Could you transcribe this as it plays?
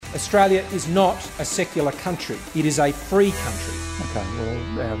Australia is not a secular country. It is a free country. Okay,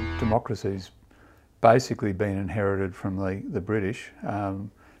 well, our democracy's basically been inherited from the British,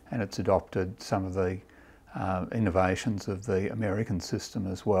 and it's adopted some of the innovations of the American system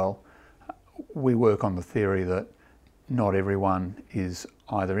as well. We work on the theory that not everyone is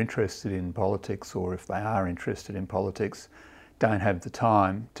either interested in politics, or if they are interested in politics, don't have the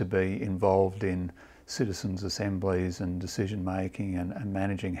time to be involved in citizens' assemblies and decision making and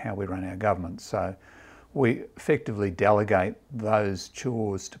managing how we run our government. So we effectively delegate those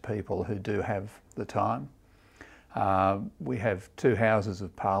chores to people who do have the time. We have two houses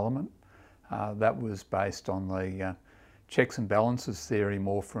of parliament. That was based on the checks and balances theory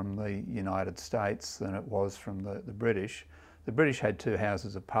more from the United States than it was from the British. The British had two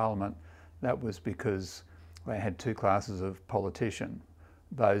houses of parliament. That was because they had two classes of politician.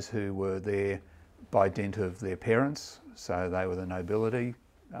 Those who were there by dint of their parents, so they were the nobility.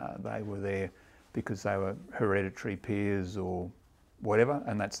 They were there because they were hereditary peers or whatever,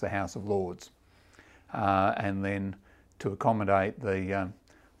 and that's the House of Lords. And then to accommodate the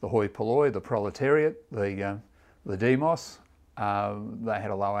hoi polloi, the proletariat, the demos, they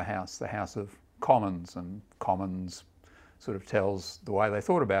had a lower house, the House of Commons, and Commons sort of tells the way they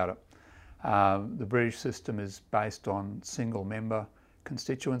thought about it. The British system is based on single member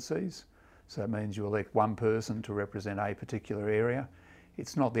constituencies. So it means you elect one person to represent a particular area.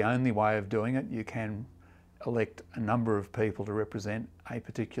 It's not the only way of doing it. You can elect a number of people to represent a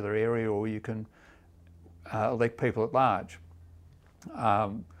particular area, or you can elect people at large.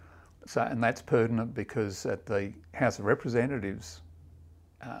 And that's pertinent because at the House of Representatives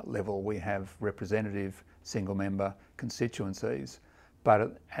level, we have representative single member constituencies.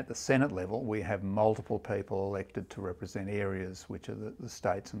 But at the Senate level, we have multiple people elected to represent areas, which are the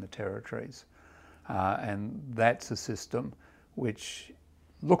states and the territories. And that's a system which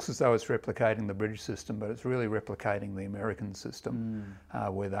looks as though it's replicating the British system, but it's really replicating the American system,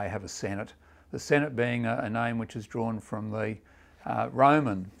 where they have a Senate. The Senate being a name which is drawn from the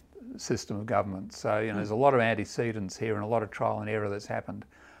Roman system of government. So, there's a lot of antecedents here and a lot of trial and error that's happened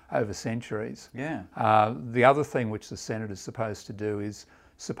over centuries. Yeah. The other thing which the Senate is supposed to do is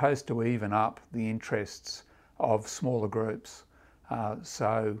supposed to even up the interests of smaller groups.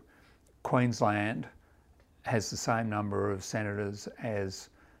 So Queensland has the same number of senators as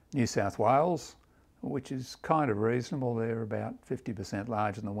New South Wales, which is kind of reasonable. They're about 50%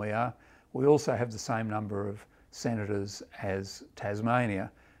 larger than we are. We also have the same number of senators as Tasmania,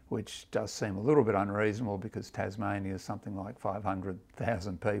 which does seem a little bit unreasonable because Tasmania is something like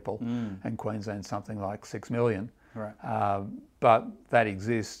 500,000 people and Queensland something like 6 million. Right. But that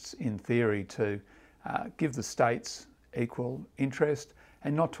exists in theory to give the states equal interest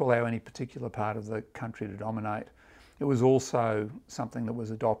and not to allow any particular part of the country to dominate. It was also something that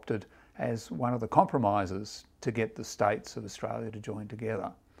was adopted as one of the compromises to get the states of Australia to join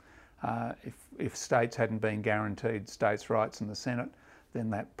together. If states hadn't been guaranteed states' rights in the Senate, then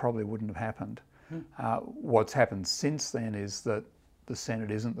that probably wouldn't have happened. What's happened since then is that the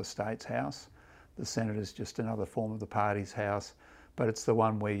Senate isn't the state's house. The Senate is just another form of the party's house, but it's the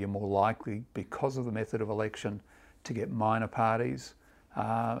one where you're more likely, because of the method of election, to get minor parties,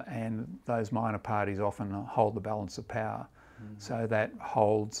 and those minor parties often hold the balance of power. So that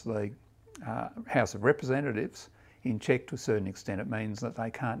holds the House of Representatives in check to a certain extent. It means that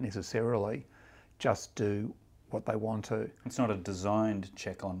they can't necessarily just do what they want to. It's not a designed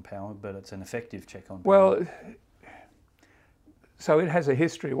check on power, but it's an effective check on power. Well, so it has a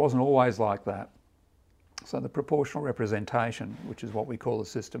history. It wasn't always like that. So the proportional representation, which is what we call the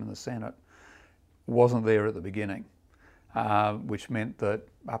system in the Senate, wasn't there at the beginning, which meant that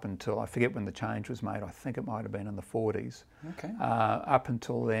up until, I forget when the change was made, I think it might have been in the 40s. Okay. Up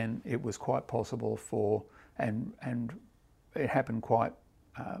until then, it was quite possible for, and it happened quite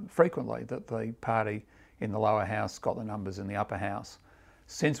frequently, that the party in the lower house got the numbers in the upper house.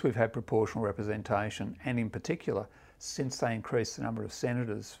 Since we've had proportional representation, and in particular, since they increased the number of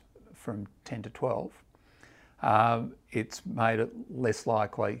senators from 10 to 12, it's made it less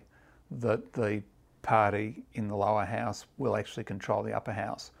likely that the party in the lower house will actually control the upper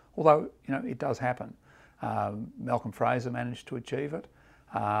house. Although, it does happen. Malcolm Fraser managed to achieve it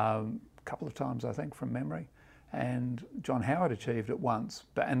a couple of times, I think, from memory, and John Howard achieved it once,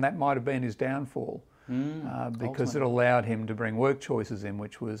 and that might have been his downfall. Because it allowed him to bring work choices in,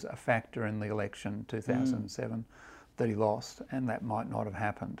 which was a factor in the election 2007 that he lost, and that might not have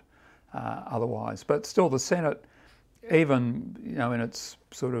happened otherwise. But still, the Senate, even in its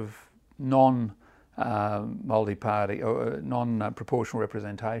sort of non-multi-party or non-proportional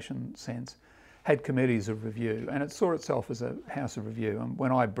representation sense, had committees of review, and it saw itself as a house of review. And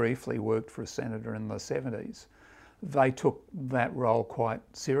when I briefly worked for a senator in the 70s, they took that role quite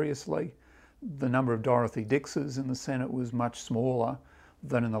seriously. The number of Dorothy Dixes in the Senate was much smaller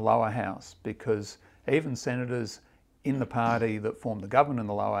than in the lower house, because even senators in the party that formed the government in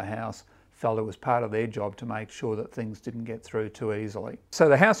the lower house felt it was part of their job to make sure that things didn't get through too easily. So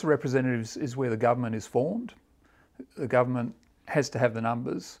the House of Representatives is where the government is formed. The government has to have the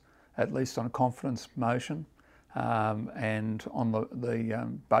numbers, at least on a confidence motion, and on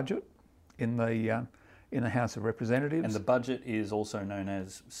the budget in the House of Representatives. And the budget is also known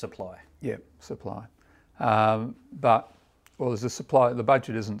as supply. Yeah, supply. There's a supply. The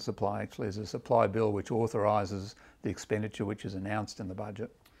budget isn't supply, actually. There's a supply bill which authorises the expenditure which is announced in the budget.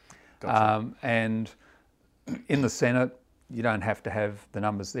 Gotcha. And in the Senate, you don't have to have the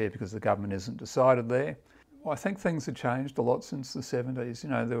numbers there because the government isn't decided there. I think things have changed a lot since the 70s. You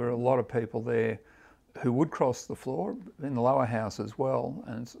know, there were a lot of people there who would cross the floor in the lower house as well,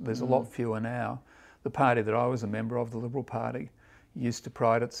 and there's a lot fewer now. The party that I was a member of, the Liberal Party, used to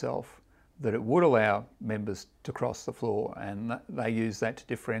pride itself that it would allow members to cross the floor, and they used that to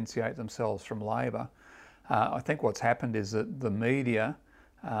differentiate themselves from Labor. I think what's happened is that the media,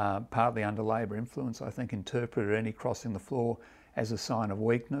 partly under Labor influence, I think interpreted any crossing the floor as a sign of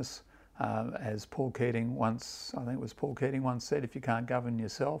weakness. As Paul Keating once, I think it was Paul Keating once said, if you can't govern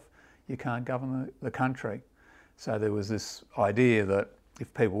yourself, you can't govern the country. So there was this idea that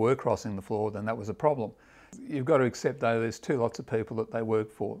if people were crossing the floor, then that was a problem. You've got to accept, though, there's two lots of people that they work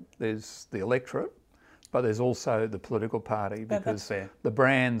for. There's the electorate, but there's also the political party, because the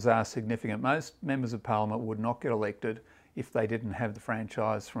brands are significant. Most members of Parliament would not get elected if they didn't have the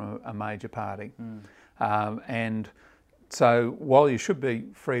franchise from a major party. And so while you should be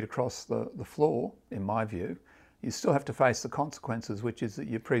free to cross the floor, in my view, you still have to face the consequences, which is that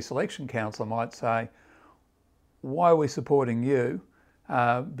your pre-selection councillor might say, why are we supporting you?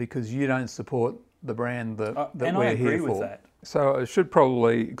 Because you don't support the brand that we're here for. And I agree with that. So I should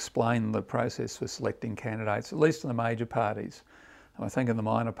probably explain the process for selecting candidates, at least in the major parties. I think in the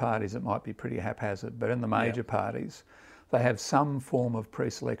minor parties it might be pretty haphazard, but in the major parties, they have some form of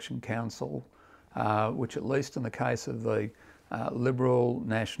pre-selection council, which, at least in the case of the Liberal,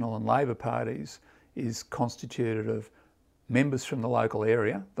 National and Labor parties, is constituted of members from the local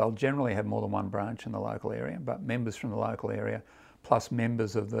area. They'll generally have more than one branch in the local area, but members from the local area plus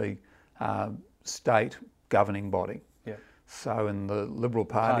members of the state governing body. Yeah. So in the Liberal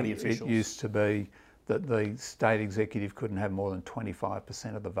Party, it used to be that the state executive couldn't have more than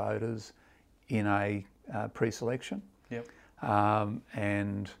 25% of the voters in a pre-selection. Yep.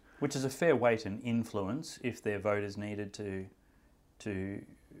 And which is a fair weight and influence if their voters needed to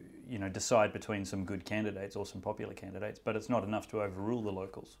decide between some good candidates or some popular candidates, but it's not enough to overrule the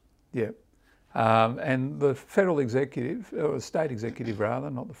locals. Yeah. And the federal executive, or state executive rather,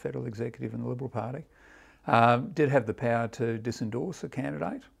 not the federal executive in the Liberal Party, did have the power to disendorse a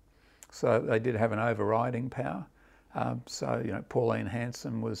candidate. So they did have an overriding power. Pauline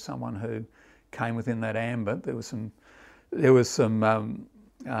Hanson was someone who came within that ambit. There was some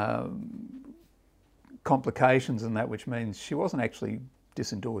complications in that, which means she wasn't actually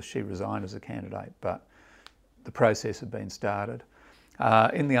disendorsed, she resigned as a candidate, but the process had been started.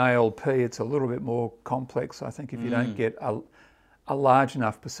 In the ALP, it's a little bit more complex. I think if you don't get a large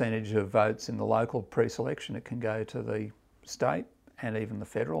enough percentage of votes in the local pre-selection, it can go to the state and even the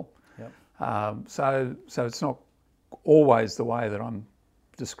federal. Yep. So it's not always the way that I'm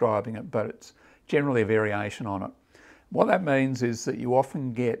describing it, but it's generally a variation on it. What that means is that you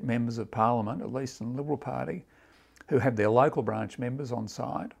often get members of Parliament, at least in the Liberal Party, who have their local branch members on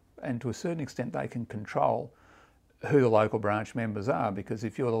side, and to a certain extent they can control who the local branch members are, because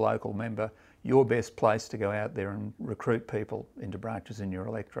if you're the local member, you're best placed to go out there and recruit people into branches in your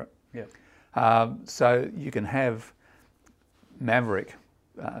electorate. Yeah. So you can have maverick,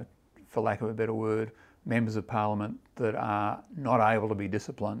 for lack of a better word, members of Parliament that are not able to be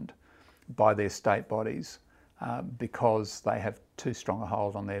disciplined by their state bodies because they have too strong a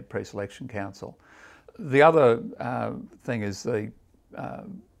hold on their pre-selection council. The other thing is the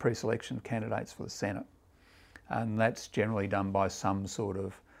pre-selection of candidates for the Senate. And that's generally done by some sort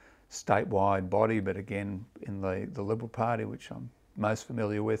of statewide body, but again, in the Liberal Party, which I'm most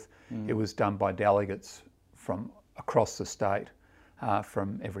familiar with, it was done by delegates from across the state,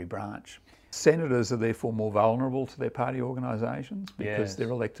 from every branch. Senators are therefore more vulnerable to their party organisations because they're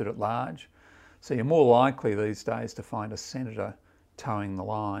elected at large. So you're more likely these days to find a senator towing the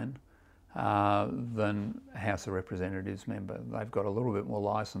line than a House of Representatives member. They've got a little bit more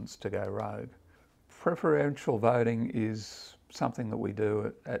licence to go rogue. Preferential voting is something that we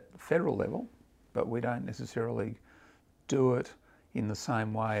do at the federal level, but we don't necessarily do it in the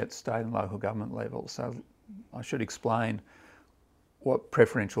same way at state and local government level. So I should explain what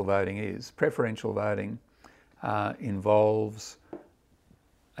preferential voting is. Preferential voting involves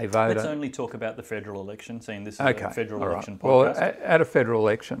a voter... Let's only talk about the federal election, seeing this is Okay, a federal all right. election Well, podcast. at a federal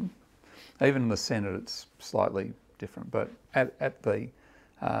election, even in the Senate it's slightly different, but at the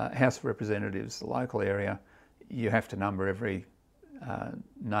House of Representatives, the local area, you have to number every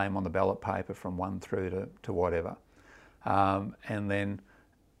name on the ballot paper from 1 through to whatever. And then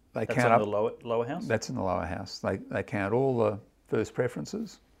they That's count in up... the lower house? That's in the lower house. They count all the first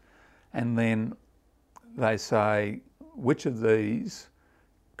preferences, and then they say which of these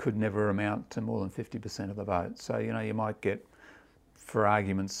could never amount to more than 50% of the vote. So, you know, you might get, for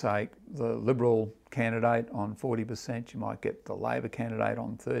argument's sake, the Liberal candidate on 40%, you might get the Labor candidate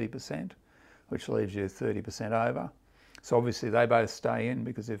on 30%, which leaves you 30% over. So obviously they both stay in,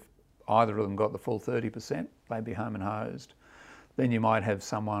 because if either of them got the full 30%, they'd be home and hosed. Then you might have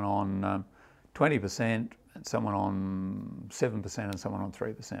someone on 20%, and someone on 7% and someone on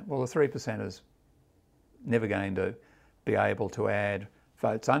 3%. Well, the 3% is never going to be able to add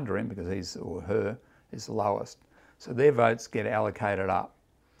votes under him, because he's or her is the lowest. So their votes get allocated up.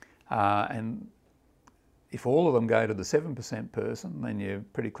 And if all of them go to the 7% person, then you're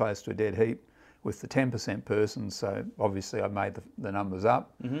pretty close to a dead heat with the 10% person. So obviously I've made the numbers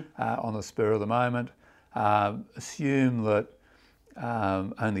up on the spur of the moment. Assume that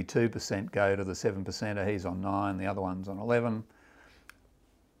only 2% go to the 7%er, he's on 9, the other one's on 11.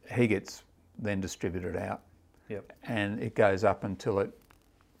 He gets then distributed out. Yep. And it goes up until it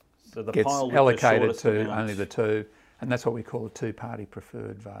So the gets pile with allocated the to amount, only the 2, and that's what we call a two-party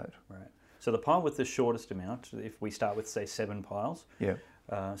preferred vote. Right. So the pile with the shortest amount, if we start with, say, 7 piles, Yeah.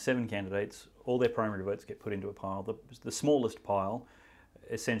 7 candidates, all their primary votes get put into a pile. The smallest pile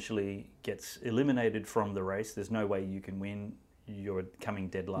essentially gets eliminated from the race. There's no way you can win. You're coming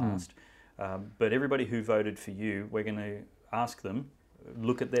dead last. But everybody who voted for you, we're going to ask them,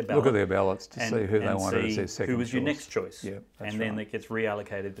 look at their ballot. Look at their ballots to see who they wanted as their second choice. Who was your next choice? Yeah, that's and then right. it gets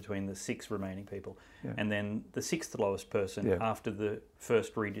reallocated between the 6 remaining people. Yeah. And then the 6th lowest person, Yeah. after the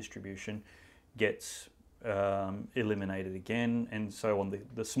first redistribution, gets eliminated again, and so on.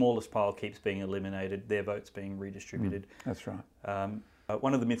 The smallest pile keeps being eliminated, their votes being redistributed. That's right.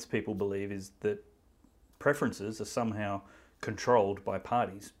 One of the myths people believe is that preferences are somehow controlled by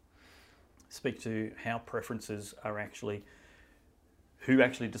parties. Speak to how preferences are actually, who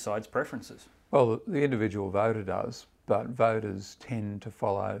actually decides preferences? Well, the individual voter does, but voters tend to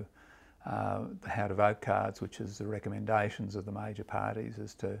follow the how to vote cards, which is the recommendations of the major parties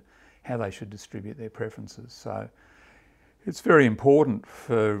as to how they should distribute their preferences. So it's very important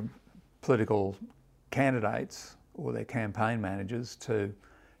for political candidates or their campaign managers to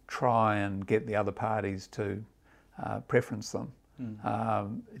try and get the other parties to preference them.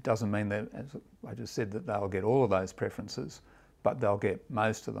 It doesn't mean that, as I just said, that they'll get all of those preferences, but they'll get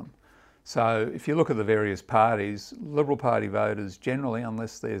most of them. So if you look at the various parties, Liberal Party voters generally,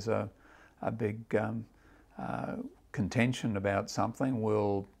 unless there's a big contention about something,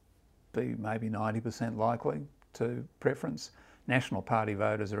 will be maybe 90% likely to preference. National Party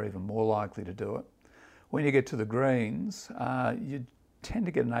voters are even more likely to do it. When you get to the Greens, you tend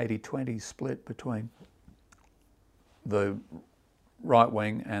to get an 80-20 split between the right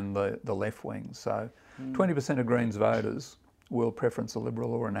wing and the left wing. So 20% of Greens voters will preference a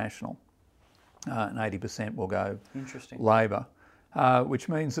Liberal or a National, and 80% will go Labor, which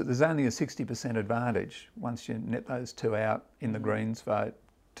means that there's only a 60% advantage once you net those two out in the Greens vote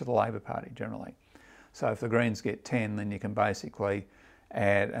to the Labor Party generally. So if the Greens get 10, then you can basically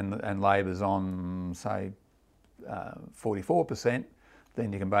add, and Labor's on, say, 44%,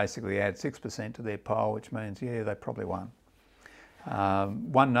 then you can basically add 6% to their poll, which means, yeah, they probably won.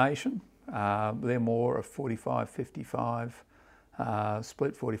 One Nation, they're more a 45-55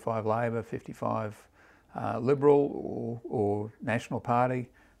 split, 45 Labor, 55 Liberal or National Party.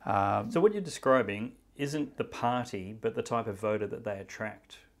 So what you're describing isn't the party, but the type of voter that they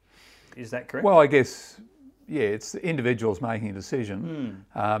attract. Is that correct? Well, I guess, yeah, it's the individuals making a decision.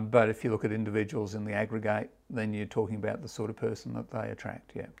 But if you look at individuals in the aggregate, then you're talking about the sort of person that they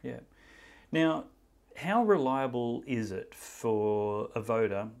attract, yeah. Yeah. Now, how reliable is it for a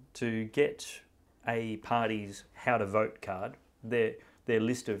voter to get a party's how to vote card, their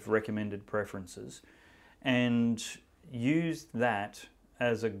list of recommended preferences, and use that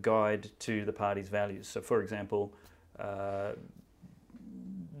as a guide to the party's values? So, for example,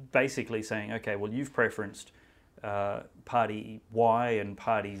 basically saying, okay, well, you've preferenced Party Y and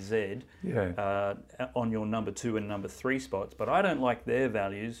Party Z on your number 2 and number 3 spots, but I don't like their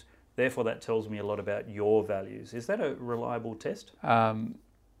values, Therefore, that tells me a lot about your values. Is that a reliable test?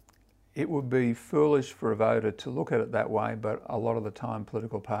 It would be foolish for a voter to look at it that way, but a lot of the time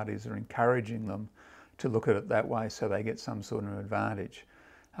political parties are encouraging them to look at it that way so they get some sort of advantage.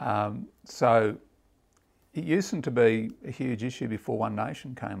 So it used to be a huge issue before One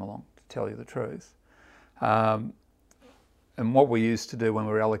Nation came along, to tell you the truth. And what we used to do when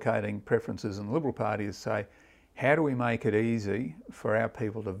we were allocating preferences in the Liberal Party is say, how do we make it easy for our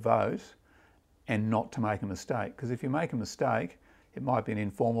people to vote and not to make a mistake? Because if you make a mistake, it might be an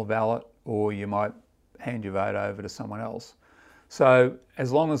informal ballot or you might hand your vote over to someone else. So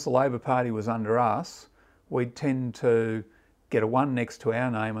as long as the Labor Party was under us, we'd tend to get a 1 next to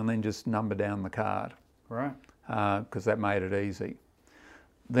our name and then just number down the card. Right. Because that made it easy.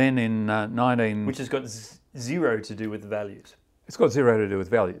 Then in 19... Which has got zero to do with values. It's got zero to do with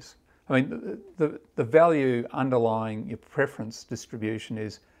values. I mean, the value underlying your preference distribution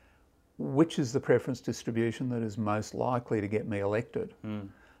is which is the preference distribution that is most likely to get me elected.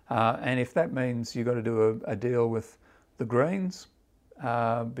 And if that means you've got to do a deal with the Greens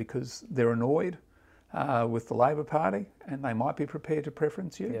because they're annoyed with the Labor Party and they might be prepared to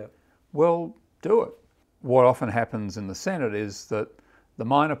preference you, well, do it. What often happens in the Senate is that the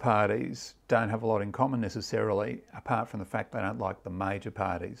minor parties don't have a lot in common necessarily, apart from the fact they don't like the major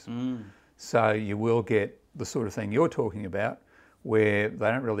parties. So you will get the sort of thing you're talking about, where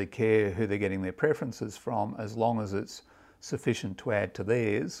they don't really care who they're getting their preferences from, as long as it's sufficient to add to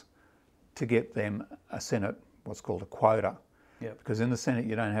theirs to get them a Senate, what's called a quota. Because in the Senate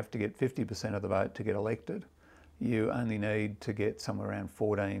you don't have to get 50% of the vote to get elected. You only need to get somewhere around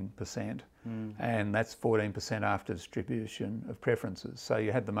 14%. And that's 14% after distribution of preferences. So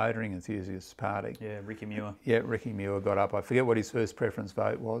you had the Motoring Enthusiasts Party. Yeah, Ricky Muir. Yeah, Ricky Muir got up. I forget what his first preference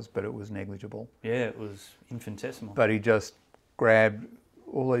vote was, but it was negligible. Yeah, it was infinitesimal. But he just grabbed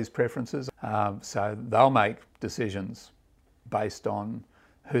all these preferences. So they'll make decisions based on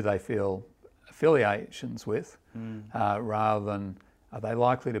who they feel affiliations with, rather than are they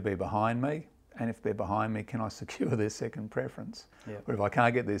likely to be behind me? And if they're behind me, can I secure their second preference? Or if I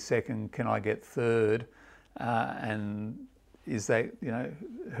can't get their second, can I get third? And is that,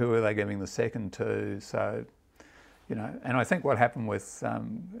 who are they giving the second to? So, and I think what happened with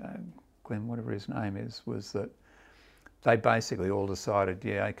Glenn, whatever his name is, was that they basically all decided,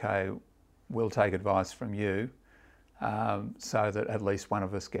 yeah, okay, we'll take advice from you so that at least one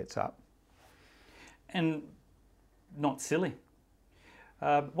of us gets up. And not silly.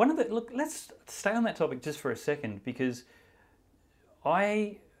 Let's stay on that topic just for a second, because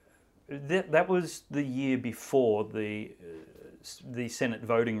that was the year before the Senate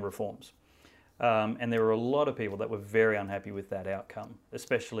voting reforms, and there were a lot of people that were very unhappy with that outcome,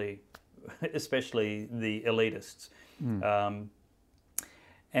 especially the elitists.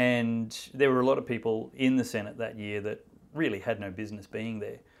 And there were a lot of people in the Senate that year that really had no business being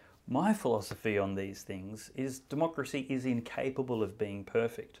there. My philosophy on these things is democracy is incapable of being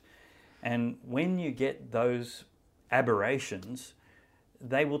perfect. And when you get those aberrations,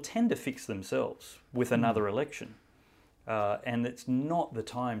 they will tend to fix themselves with another election. And it's not the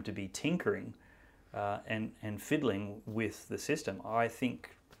time to be tinkering and fiddling with the system. I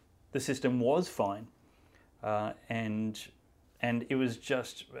think the system was fine. And it was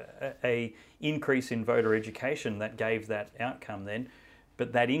just a increase in voter education that gave that outcome then.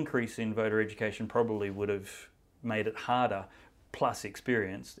 But that increase in voter education probably would have made it harder, plus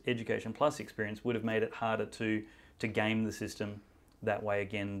experience, education plus experience, would have made it harder to game the system that way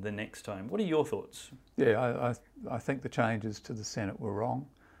again the next time. What are your thoughts? Yeah, I think the changes to the Senate were wrong.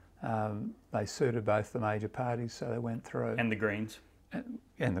 They suited both the major parties, so they went through. And the Greens.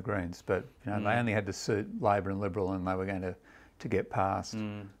 And the Greens, but they only had to suit Labor and Liberal, and they were going to get passed.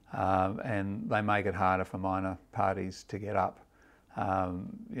 And they make it harder for minor parties to get up.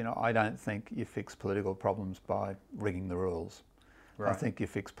 I don't think you fix political problems by rigging the rules. Right. I think you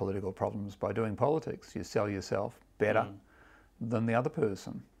fix political problems by doing politics. You sell yourself better than the other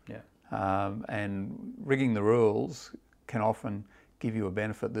person. And rigging the rules can often give you a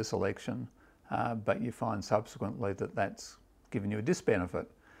benefit this election, but you find subsequently that that's given you a disbenefit.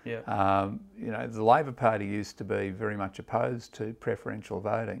 The Labor Party used to be very much opposed to preferential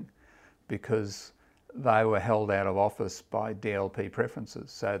voting because they were held out of office by DLP preferences,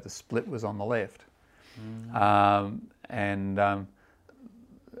 so the split was on the left, and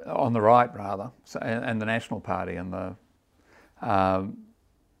on the right rather, and the National Party, and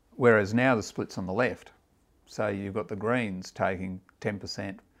whereas now the split's on the left, so you've got the Greens taking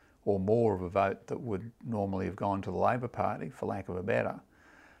 10% or more of a vote that would normally have gone to the Labor Party, for lack of a better.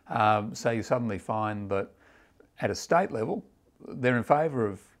 So you suddenly find that at a state level, they're in favour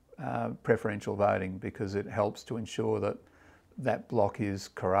of preferential voting because it helps to ensure that that block is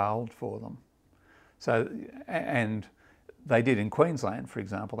corralled for them. So, and they did in Queensland, for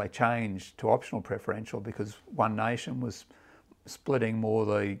example, they changed to optional preferential because One Nation was splitting more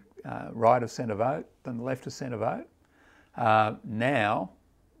the right of centre vote than the left of centre vote. Now,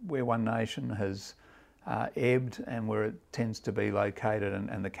 where One Nation has ebbed and where it tends to be located,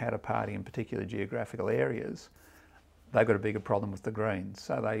 and the Katter Party in particular geographical areas, they've got a bigger problem with the Greens,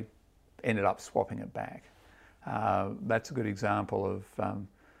 so they ended up swapping it back. That's a good example of,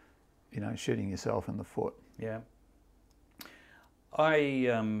 shooting yourself in the foot. Yeah.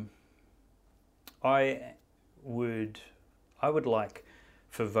 I would like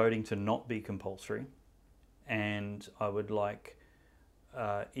for voting to not be compulsory, and I would like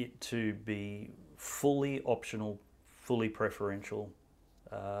it to be fully optional, fully preferential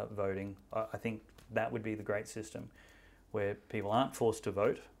voting. I think that would be the great system, where people aren't forced to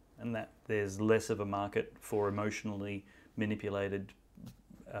vote, and that there's less of a market for emotionally manipulated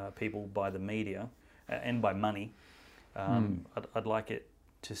people by the media and by money. I'd like it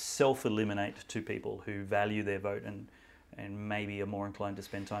to self-eliminate to people who value their vote and maybe are more inclined to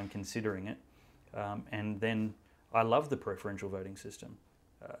spend time considering it. And then I love the preferential voting system.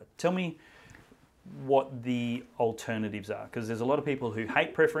 Tell me what the alternatives are, because there's a lot of people who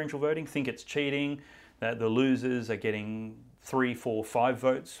hate preferential voting, think it's cheating, that the losers are getting 3, 4, 5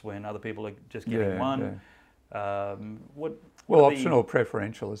 votes when other people are just getting one. Yeah. Well, optional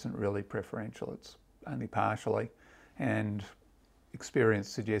preferential isn't really preferential, it's only partially, and experience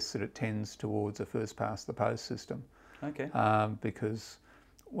suggests that it tends towards a first past the post system. Okay. Because,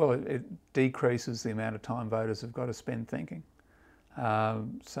 well, it decreases the amount of time voters have got to spend thinking.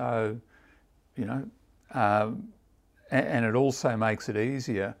 And it also makes it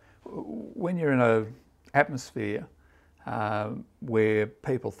easier when you're in an atmosphere where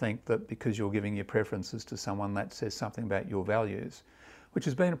people think that because you're giving your preferences to someone, that says something about your values, which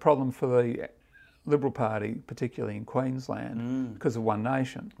has been a problem for the Liberal Party, particularly in Queensland, because of One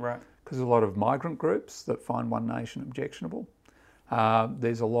Nation. Right. Because a lot of migrant groups that find One Nation objectionable.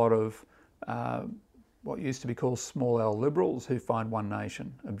 There's a lot of what used to be called small L liberals who find One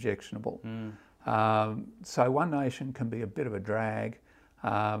Nation objectionable. So One Nation can be a bit of a drag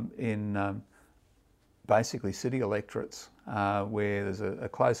in basically city electorates where there's a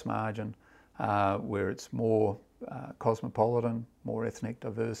close margin, where it's more cosmopolitan, more ethnic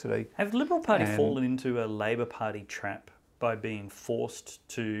diversity. Have the Liberal Party fallen into a Labor Party trap by being forced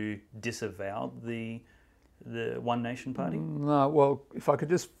to disavow the One Nation Party? No, well, if I could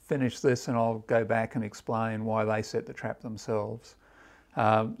just finish this and I'll go back and explain why they set the trap themselves.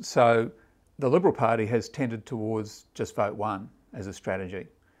 So the Liberal Party has tended towards just vote one as a strategy,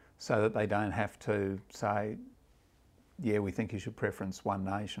 so that they don't have to say, yeah, we think you should preference One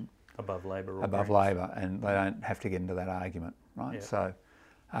Nation. Above Labor. Or above Greens. Labor, and they don't have to get into that argument, right? Yeah. So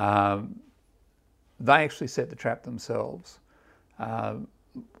they actually set the trap themselves.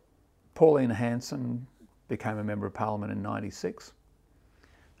 Pauline Hanson became a Member of Parliament in '96.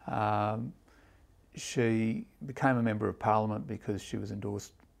 She became a Member of Parliament because she was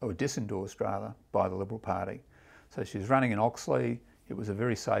endorsed, or disendorsed rather, by the Liberal Party. So she was running in Oxley. It was a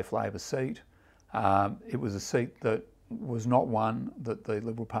very safe Labor seat. It was a seat that was not one that the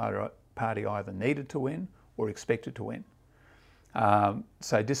Liberal Party either needed to win or expected to win.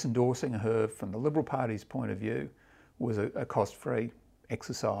 So disendorsing her from the Liberal Party's point of view was a cost-free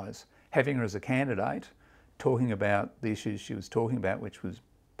exercise. Having her as a candidate, talking about the issues she was talking about, which was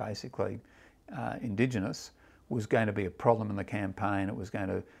basically Indigenous, was going to be a problem in the campaign. It was going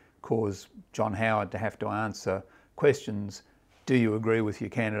to cause John Howard to have to answer questions, do you agree with your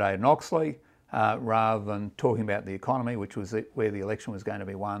candidate in Oxley, rather than talking about the economy, which was where the election was going to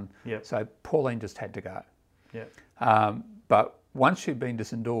be won. Yep. So Pauline just had to go. Yep. But once she'd been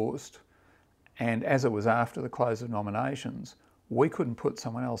disendorsed, and as it was after the close of nominations, we couldn't put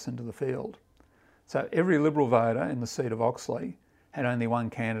someone else into the field. So every Liberal voter in the seat of Oxley had only one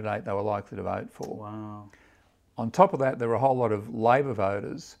candidate they were likely to vote for. Wow. On top of that, there were a whole lot of Labor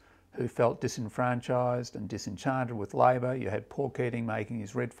voters who felt disenfranchised and disenchanted with Labor. You had Paul Keating making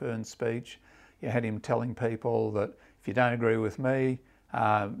his Redfern speech. You had him telling people that if you don't agree with me,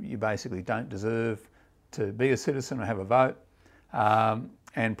 you basically don't deserve to be a citizen or have a vote.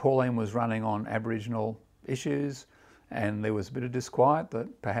 And Pauline was running on Aboriginal issues, and there was a bit of disquiet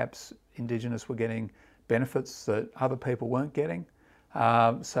that perhaps Indigenous were getting benefits that other people weren't getting.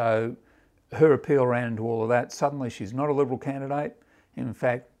 So her appeal ran into all of that. Suddenly she's not a Liberal candidate. In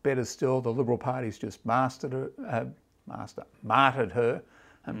fact, better still, the Liberal Party's just martyred her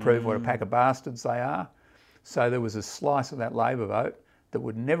and proved what a pack of bastards they are. So there was a slice of that Labor vote that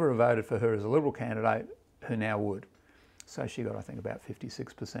would never have voted for her as a Liberal candidate who now would. So she got, I think, about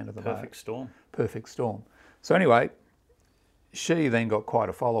 56% of the vote. Perfect storm. Perfect storm. So anyway, she then got quite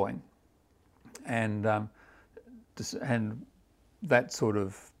a following, and that sort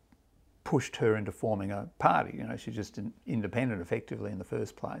of pushed her into forming a party. You know, she's just an independent effectively in the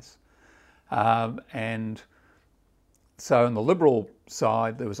first place. And so on the Liberal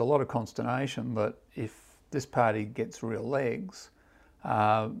side, there was a lot of consternation that if this party gets real legs,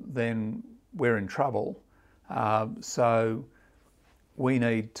 then we're in trouble. So we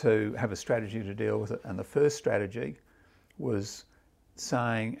need to have a strategy to deal with it. And the first strategy was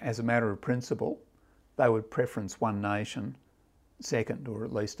saying, as a matter of principle, they would preference one nation second, or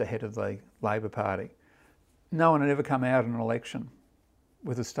at least ahead of the Labor Party. No one had ever come out in an election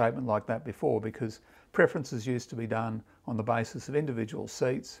with a statement like that before, because preferences used to be done on the basis of individual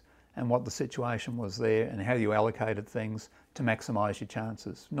seats and what the situation was there and how you allocated things to maximise your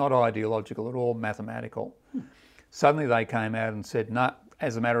chances. Not ideological at all, mathematical. Suddenly they came out and said, no,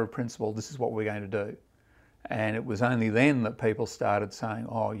 as a matter of principle, this is what we're going to do. And it was only then that people started saying,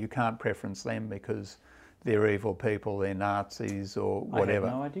 oh, you can't preference them because they're evil people, they're Nazis or whatever. I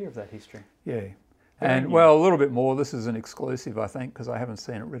had no idea of that history. Yeah. And well, a little bit more, this is an exclusive, I think, because I haven't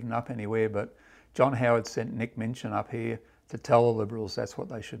seen it written up anywhere, but John Howard sent Nick Minchin up here to tell the Liberals that's what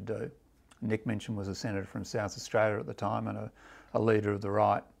they should do. Nick Minchin was a senator from South Australia at the time and a leader of the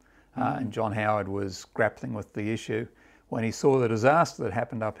right. And John Howard was grappling with the issue. When he saw the disaster that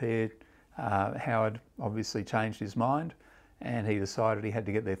happened up here, Howard obviously changed his mind and he decided he had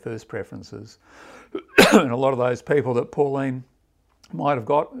to get their first preferences. And a lot of those people that Pauline might have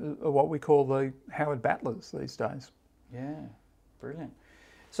got are what we call the Howard battlers these days. Yeah, brilliant.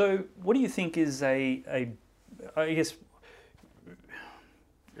 So what do you think is I guess,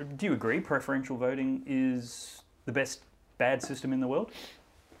 do you agree preferential voting is the best bad system in the world?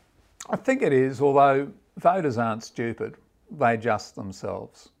 I think it is, although voters aren't stupid, they adjust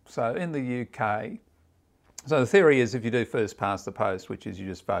themselves. So in the UK, so the theory is if you do first past the post, which is you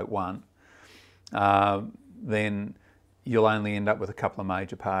just vote one, then you'll only end up with a couple of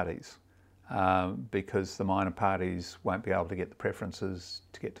major parties because the minor parties won't be able to get the preferences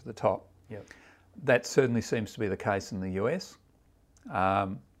to get to the top. Yep. That certainly seems to be the case in the US.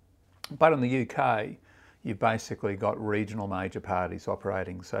 But in the UK, you've basically got regional major parties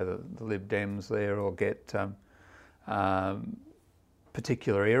operating. So the Lib Dems there will get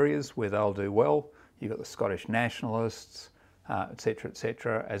particular areas where they'll do well. You've got the Scottish Nationalists, et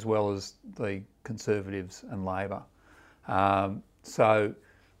cetera, as well as the Conservatives and Labor. So,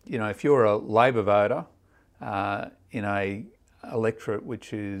 you know, if you're a Labor voter in a electorate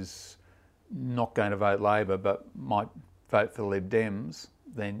which is not going to vote Labor but might vote for the Lib Dems,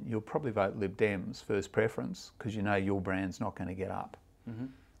 then you'll probably vote Lib Dems first preference because you know your brand's not going to get up,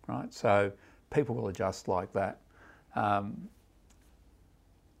 right? So people will adjust like that.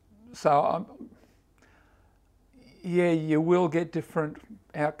 Yeah, you will get different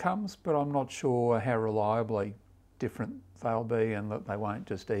outcomes, but I'm not sure how reliably different they'll be and that they won't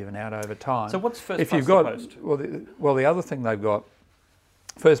just even out over time. So what's first past the post? Well, the other thing they've got,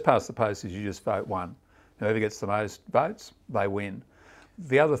 first past the post is you just vote one. Whoever gets the most votes, they win.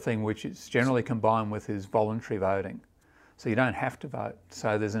 The other thing which is generally combined with is voluntary voting. So you don't have to vote.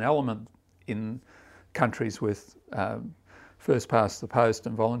 So there's an element in countries with first past the post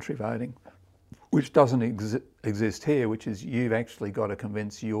and voluntary voting which doesn't exist here, which is you've actually got to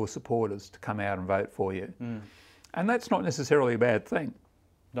convince your supporters to come out and vote for you. And that's not necessarily a bad thing.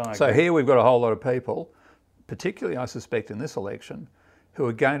 No, so here we've got a whole lot of people, particularly I suspect in this election, who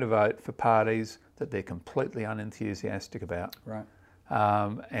are going to vote for parties that they're completely unenthusiastic about. Right.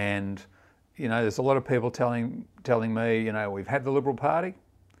 And, you know, there's a lot of people telling me, you know, we've had the Liberal Party,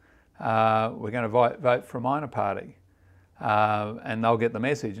 we're going to vote for a minor party. And they'll get the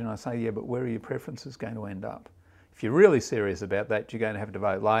message and I say, yeah, but where are your preferences going to end up? If you're really serious about that, you're going to have to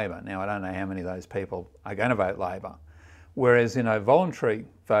vote Labor. Now, I don't know how many of those people are going to vote Labor. Whereas in a voluntary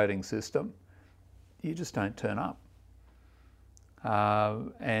voting system, you just don't turn up.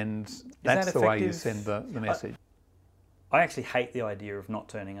 And that's the way you send the message. I actually hate the idea of not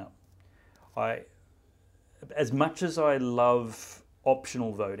turning up. As much as I love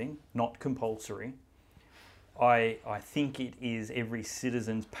optional voting, not compulsory, I think it is every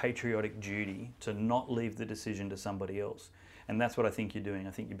citizen's patriotic duty to not leave the decision to somebody else. And that's what I think you're doing. I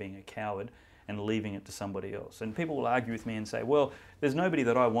think you're being a coward and leaving it to somebody else. And people will argue with me and say, well, there's nobody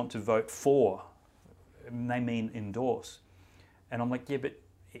that I want to vote for. And they mean endorse. And I'm like, yeah, but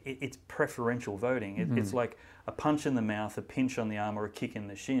it's preferential voting. It's like a punch in the mouth, a pinch on the arm, or a kick in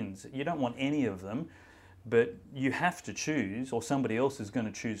the shins. You don't want any of them but you have to choose, or somebody else is going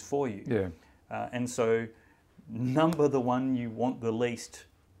to choose for you. Yeah. And so number the one you want the least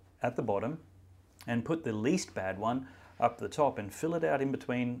at the bottom and put the least bad one up the top and fill it out in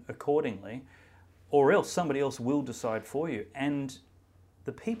between accordingly, or else somebody else will decide for you. And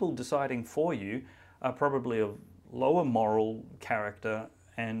the people deciding for you are probably of lower moral character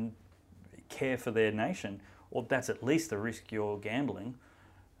and care for their nation, or that's at least the risk you're gambling,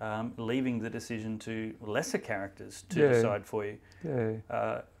 leaving the decision to lesser characters to decide for you.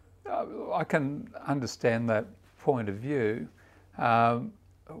 Yeah. I can understand that point of view. One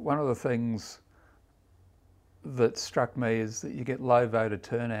of the things that struck me is that you get low voter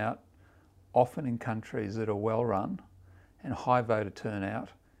turnout often in countries that are well run, and high voter turnout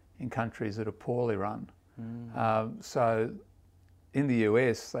in countries that are poorly run. So in the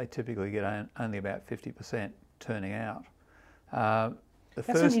US, they typically get only about 50% turning out.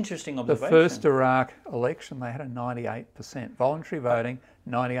 That's an interesting observation. The first Iraq election, they had a 98% voluntary voting,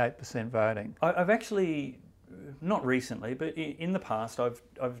 98% voting. I've actually, not recently, but in the past, I've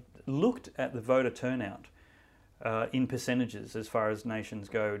looked at the voter turnout in percentages as far as nations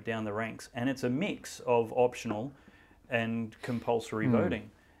go down the ranks, and it's a mix of optional and compulsory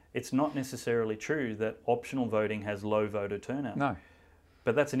voting. It's not necessarily true that optional voting has low voter turnout. No.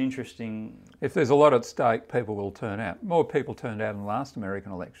 But that's an interesting... If there's a lot at stake, people will turn out. More people turned out in the last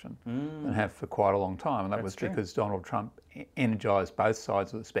American election than have for quite a long time, and that was because Donald Trump energised both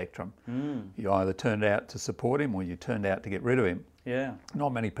sides of the spectrum. You either turned out to support him or you turned out to get rid of him. Yeah. Not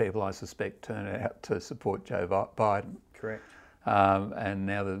many people, I suspect, turned out to support Joe Biden. Correct. And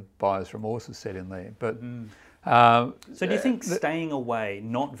now the buyer's remorse is set in there. But so do you think staying away,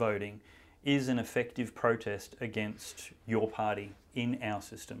 not voting, is an effective protest against your party in our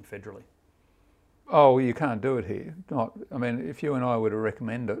system federally? Oh, you can't do it here. I mean, if you and I were to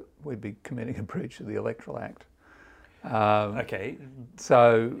recommend it, we'd be committing a breach of the Electoral Act. Okay.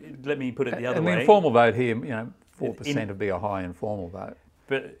 So let me put it the other way. way. And the informal vote here, 4% would be a high informal vote.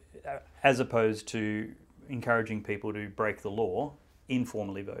 But as opposed to encouraging people to break the law,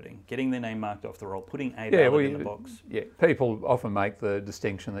 informally voting, getting their name marked off the roll, putting a ballot in the box. Yeah, people often make the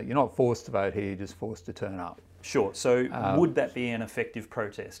distinction that you're not forced to vote here, you're just forced to turn up. Sure. So would that be an effective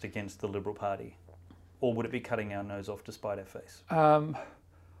protest against the Liberal Party? Or would it be cutting our nose off to spite our face?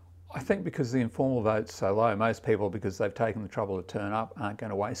 I think because the informal vote's so low, most people, because they've taken the trouble to turn up, aren't going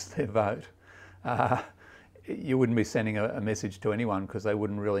to waste their vote. You wouldn't be sending a message to anyone because they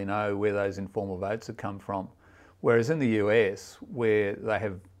wouldn't really know where those informal votes have come from. Whereas in the US, where they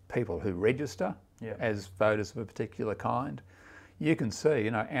have people who register as voters of a particular kind, you can see,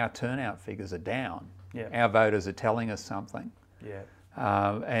 our turnout figures are down. Yeah. Our voters are telling us something. Yeah.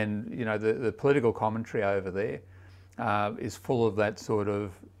 And, the political commentary over there is full of that sort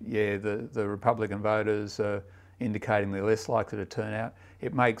of, the Republican voters are indicating they're less likely to turn out.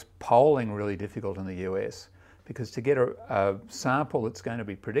 It makes polling really difficult in the US because to get a sample that's going to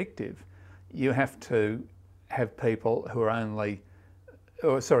be predictive, you have to have people who are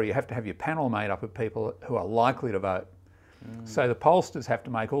you have to have your panel made up of people who are likely to vote. So the pollsters have to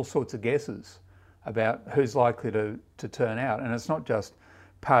make all sorts of guesses about who's likely to turn out. And it's not just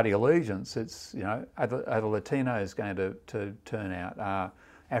party allegiance, it's, are the Latinos going to turn out? Are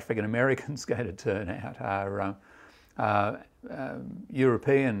African Americans going to turn out? Are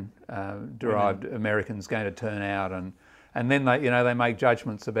European derived Americans going to turn out? And then they make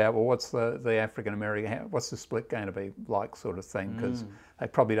judgments about, well, what's the African American, what's the split going to be like, sort of thing, because they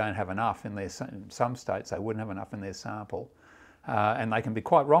probably don't have enough in some states. They wouldn't have enough in their sample, and they can be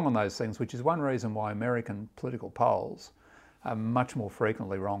quite wrong on those things, which is one reason why American political polls are much more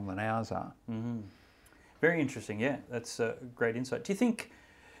frequently wrong than ours are. Very interesting. Yeah, that's a great insight. Do you think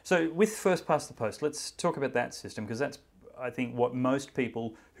so? With first past the post, let's talk about that system because that's, I think, what most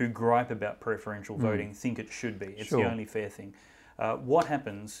people who gripe about preferential voting think it should be. It's the only fair thing. What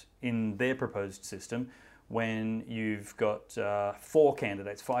happens in their proposed system when you've got 5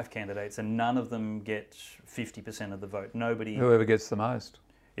 candidates, and none of them get 50% of the vote? Whoever gets the most.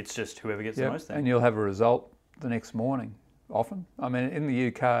 It's just whoever gets the most then. And you'll have a result the next morning, often. I mean, in the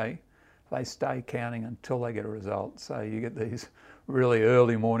UK, they stay counting until they get a result. So you get these really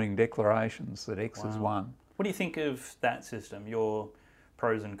early morning declarations that X has won. What do you think of that system, your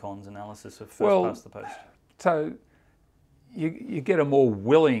pros and cons analysis of first past the post? So you get a more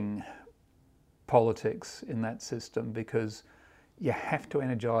willing politics in that system because you have to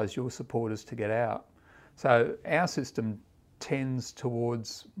energise your supporters to get out. So our system tends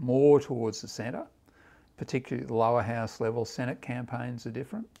more towards the centre, particularly at the lower house level. Senate campaigns are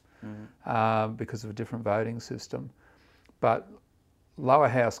different because of a different voting system. But lower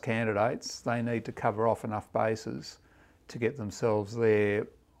house candidates, they need to cover off enough bases to get themselves there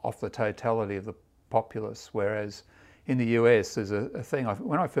off the totality of the populace, whereas in the US there's a thing,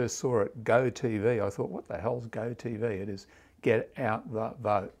 when I first saw it, GoTV, I thought, what the hell's GoTV? It is get out the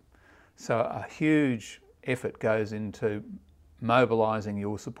vote. So a huge effort goes into mobilising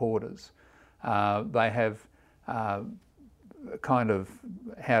your supporters. They have a kind of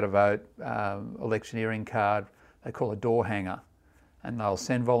how to vote electioneering card they call a door hanger, and they'll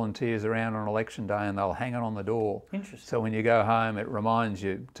send volunteers around on election day and they'll hang it on the door. Interesting. So when you go home it reminds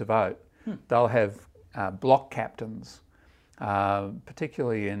you to vote. They'll have block captains,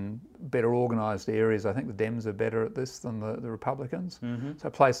 particularly in better organised areas. I think the Dems are better at this than the Republicans. So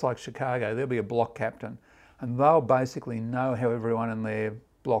a place like Chicago, there'll be a block captain and they'll basically know how everyone in their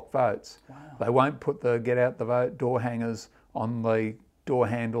block votes. Wow. They won't put the get out the vote door hangers on the door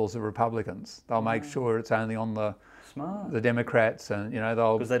handles of Republicans. They'll make sure it's only on the Smart. the Democrats, and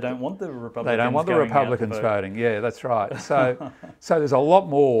they'll Because they don't want the Republicans. they don't want the going out to Republicans vote. voting. Yeah, that's right. So there's a lot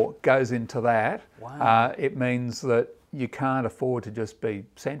more goes into that. Wow. It means that you can't afford to just be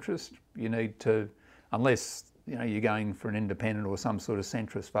centrist. You need to, unless you're going for an independent or some sort of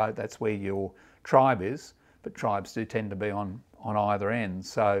centrist vote. That's where your tribe is. But tribes do tend to be on either end.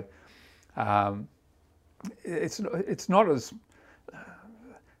 So it's not as.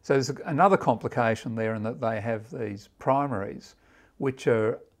 So there's another complication there in that they have these primaries, which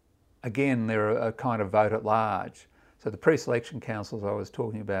are, again, they're a kind of vote at large. So the pre-selection councils I was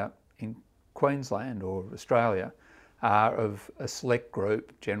talking about in Queensland or Australia are of a select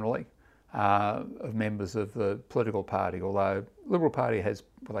group, generally, of members of the political party, although Liberal Party has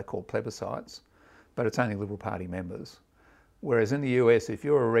what they call plebiscites, but it's only Liberal Party members. Whereas in the US, if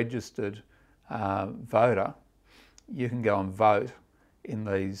you're a registered voter, you can go and vote in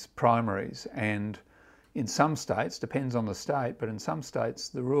these primaries, and in some states, depends on the state, but in some states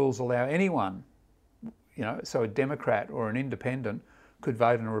the rules allow anyone, so a Democrat or an independent could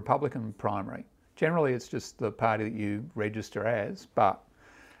vote in a Republican primary. Generally it's just the party that you register as, but...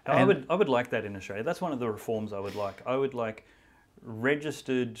 I would like that in Australia. That's one of the reforms I would like. I would like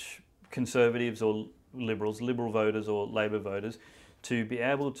registered Conservatives or Liberals, Liberal voters or Labor voters to be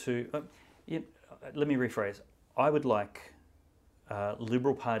able to... let me rephrase. I would like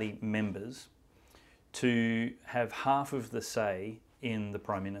Liberal Party members to have half of the say in the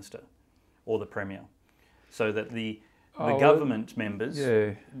Prime Minister or the Premier, so that the government members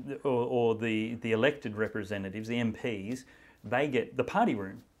or the elected representatives, the MPs, they get, the party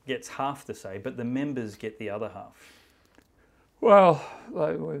room gets half the say, but the members get the other half. Well,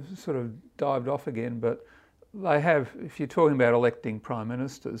 we've sort of dived off again, but they have, if you're talking about electing prime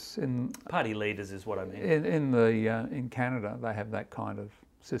ministers, party leaders is what I mean. In Canada, they have that kind of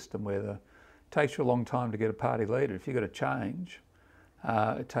system where it takes you a long time to get a party leader. If you've got to change,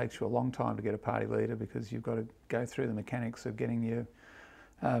 it takes you a long time to get a party leader because you've got to go through the mechanics of getting your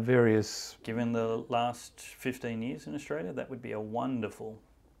various... Given the last 15 years in Australia, that would be a wonderful...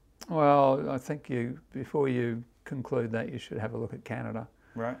 Well, I think before you conclude that, you should have a look at Canada.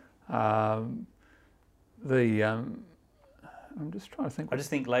 Right. I'm just trying to think. I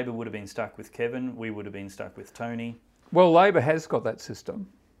just think Labor would have been stuck with Kevin. We would have been stuck with Tony. Well, Labor has got that system,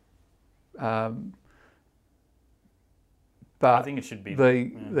 but I think it should be.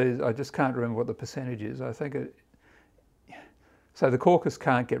 I just can't remember what the percentage is. I think so. The caucus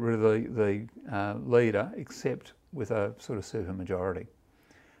can't get rid of the leader except with a sort of super majority.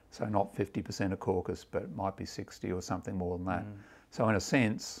 So not 50% of caucus, but it might be 60 or something more than that. So in a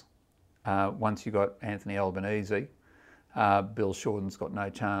sense, once you got Anthony Albanese, Bill Shorten's got no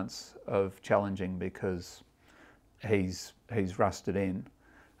chance of challenging because he's rusted in.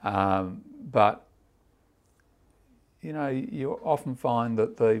 But you often find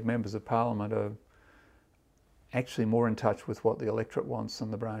that the members of Parliament are actually more in touch with what the electorate wants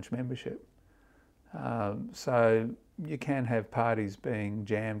than the branch membership. So you can have parties being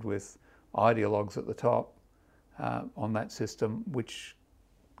jammed with ideologues at the top on that system, which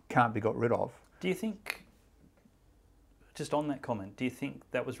can't be got rid of. Do you think, just on that comment, do you think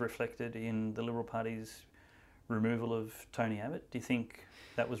that was reflected in the Liberal Party's removal of Tony Abbott? Do you think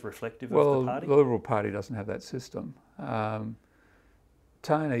that was reflective of the party? Well, the Liberal Party doesn't have that system.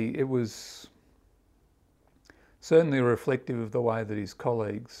 Tony, it was certainly reflective of the way that his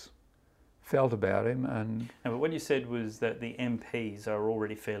colleagues felt about him. No, but what you said was that the MPs are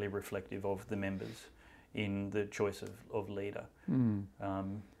already fairly reflective of the members in the choice of leader.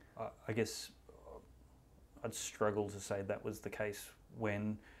 I guess I'd struggle to say that was the case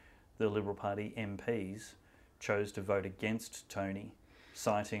when the Liberal Party MPs chose to vote against Tony,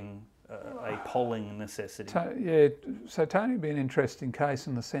 citing a polling necessity. Yeah, so Tony would be an interesting case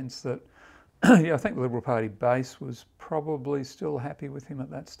in the sense that yeah, I think the Liberal Party base was probably still happy with him at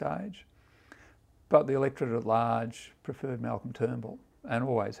that stage, but the electorate at large preferred Malcolm Turnbull and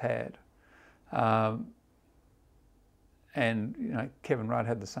always had. And you know, Kevin Rudd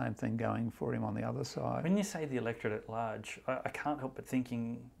had the same thing going for him on the other side. When you say the electorate at large, I can't help but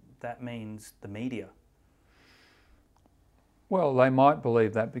thinking that means the media. Well, they might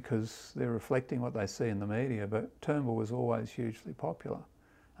believe that because they're reflecting what they see in the media, but Turnbull was always hugely popular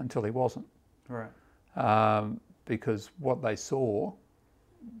until he wasn't. Right. Because what they saw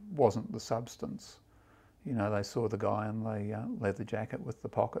wasn't the substance. You know, they saw the guy in the leather jacket with the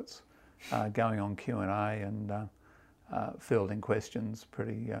pockets going on Q&A and fielding questions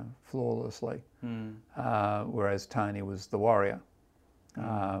pretty flawlessly, whereas Tony was the warrior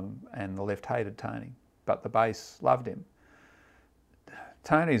and the left hated Tony, but the base loved him.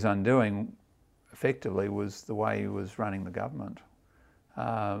 Tony's undoing effectively was the way he was running the government.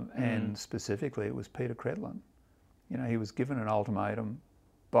 And specifically it was Peter Credlin. You know, he was given an ultimatum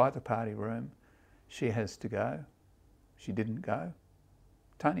by the party room, she has to go. She didn't go.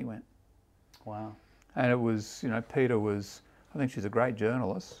 Tony went. Wow. And it was, you know, Peter was, I think she's a great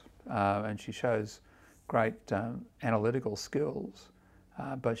journalist and she shows great analytical skills,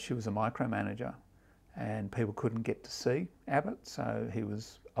 but she was a micromanager and people couldn't get to see Abbott, so he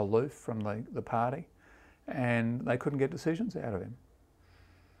was aloof from the party and they couldn't get decisions out of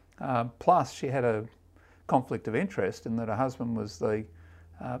him. Plus, she had a conflict of interest in that her husband was the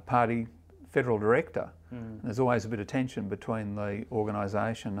party federal director. And there's always a bit of tension between the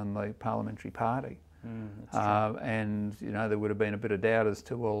organisation and the parliamentary party. And, you know, there would have been a bit of doubt as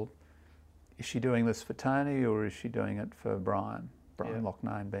to, well, is she doing this for Tony or is she doing it for Brian? Brian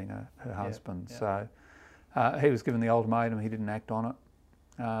Loughnane being her husband. So he was given the ultimatum, he didn't act on it.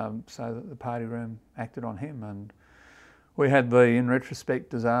 So that the party room acted on him. And we had the, in retrospect,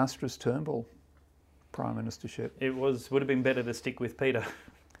 disastrous Turnbull prime ministership. It would have been better to stick with Peter.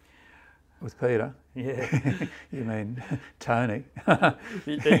 With Peter? Yeah. You mean Tony?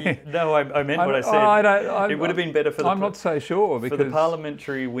 No, I meant what I said. It would have been better for the... I'm not so sure because... For the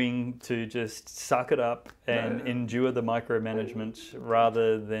parliamentary wing to just suck it up and endure the micromanagement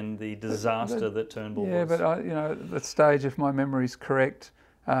rather than the disaster that Turnbull was. Yeah, but you know, at that stage, if my memory's correct,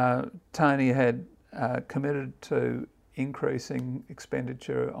 Tony had committed to increasing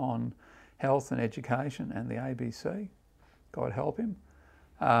expenditure on health and education and the ABC. God help him.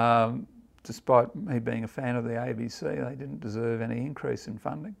 Despite me being a fan of the ABC, they didn't deserve any increase in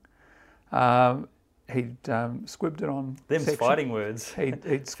funding. He'd squibbed it on... Them's fighting words.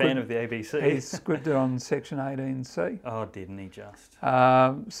 He'd fan of the ABC. He squibbed it on Section 18C. Oh, didn't he just?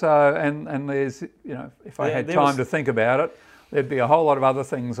 So, and there's, you know, if I had time to think about it, there'd be a whole lot of other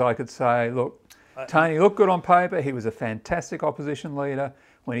things I could say. Look, Tony looked good on paper. He was a fantastic opposition leader.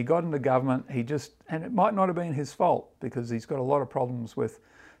 When he got into government, he just, and it might not have been his fault because he's got a lot of problems with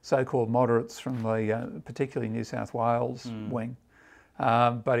so-called moderates from the particularly New South Wales wing,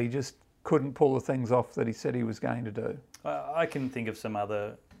 but he just couldn't pull the things off that he said he was going to do. I can think of some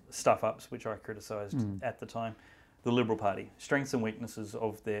other stuff-ups which I criticised at the time. The Liberal Party, strengths and weaknesses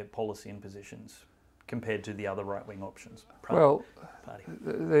of their policy and positions compared to the other right-wing options. Well,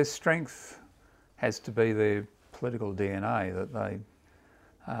 their strength has to be their political DNA, that they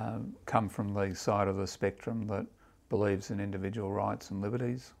come from the side of the spectrum that believes in individual rights and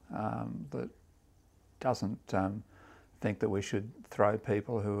liberties, that doesn't think that we should throw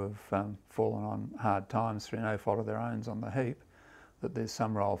people who have fallen on hard times through no fault of their own on the heap, that there's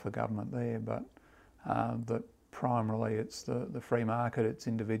some role for government there, but that primarily it's the free market, it's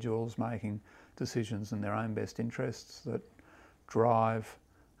individuals making decisions in their own best interests that drive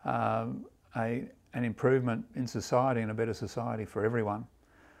an improvement in society and a better society for everyone.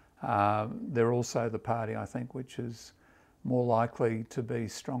 They're also the party, I think, which is more likely to be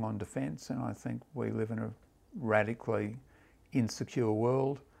strong on defence, and I think we live in a radically insecure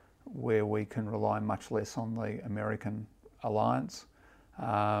world where we can rely much less on the American alliance.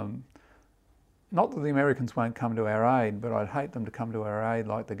 Not that the Americans won't come to our aid, but I'd hate them to come to our aid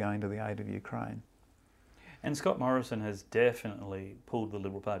like they're going to the aid of Ukraine. And Scott Morrison has definitely pulled the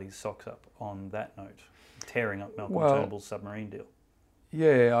Liberal Party's socks up on that note, tearing up Malcolm Turnbull's submarine deal.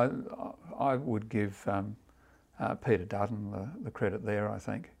 Yeah, I would give Peter Dutton the credit there, I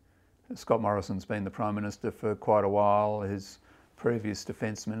think. Scott Morrison's been the Prime Minister for quite a while. His previous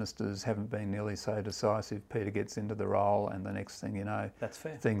Defence Ministers haven't been nearly so decisive. Peter gets into the role and the next thing you know, that's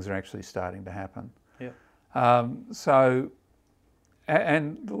fair. Things are actually starting to happen. Yeah. So,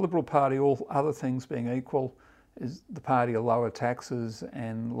 and the Liberal Party, all other things being equal, is the party of lower taxes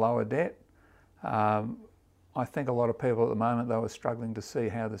and lower debt. I think a lot of people at the moment, though, are struggling to see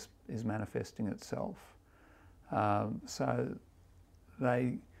how this is manifesting itself. So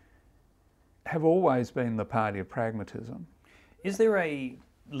they have always been the party of pragmatism. Is there a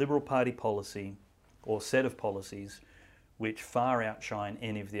Liberal Party policy or set of policies which far outshine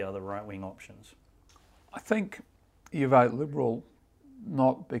any of the other right-wing options? I think you vote Liberal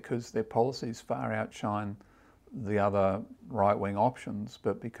not because their policies far outshine the other right-wing options,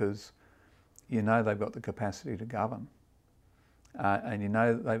 but because you know they've got the capacity to govern. And you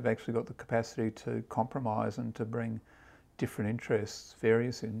know that they've actually got the capacity to compromise and to bring different interests,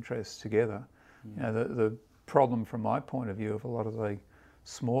 various interests together. You know, the problem from my point of view of a lot of the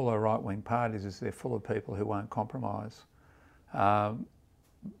smaller right-wing parties is they're full of people who won't compromise.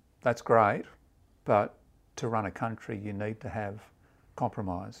 That's great, but to run a country you need to have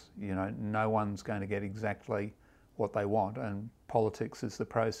compromise. You know, no one's going to get exactly what they want, and politics is the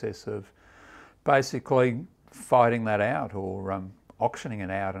process of basically fighting that out or auctioning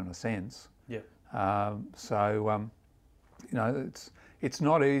it out in a sense. Yeah. You know, it's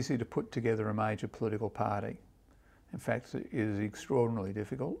not easy to put together a major political party. In fact, it is extraordinarily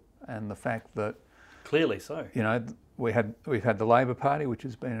difficult, and the fact that clearly so. You know, we've had the Labor Party, which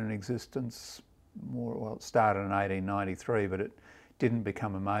has been in existence it started in 1893, but it didn't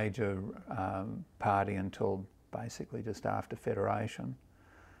become a major party until basically just after Federation.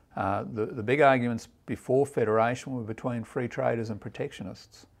 The big arguments before Federation were between free traders and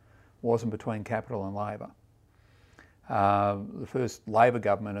protectionists. It wasn't between capital and labour. The first Labor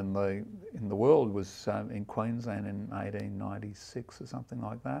government in the world was in Queensland in 1896 or something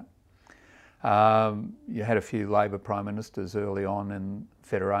like that. You had a few Labor Prime Ministers early on in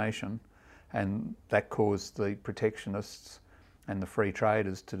Federation, and that caused the protectionists and the free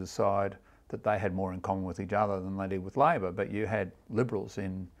traders to decide that they had more in common with each other than they did with Labor. But you had Liberals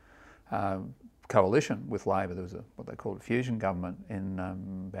in coalition with Labor. There was what they called a fusion government in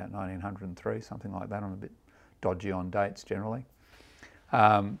about 1903, something like that. I'm a bit dodgy on dates generally.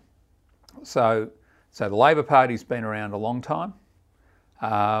 So the Labor Party's been around a long time.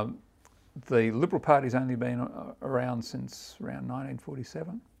 The Liberal Party's only been around since around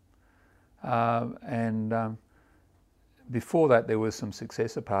 1947. Before that there were some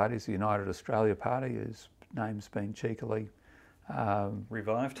successor parties, the United Australia Party, whose name's been cheekily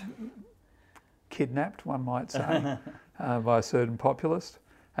revived, kidnapped, one might say, by a certain populist.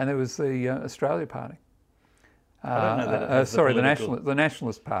 And there was the Australia Party. I don't know that sorry, the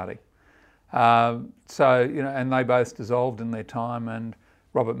Nationalist Party. So, you know, and they both dissolved in their time, and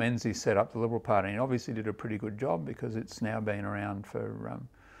Robert Menzies set up the Liberal Party, and obviously did a pretty good job because it's now been around for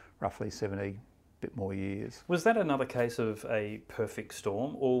roughly 70 bit more years. Was that another case of a perfect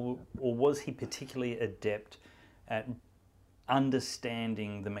storm, or was he particularly adept at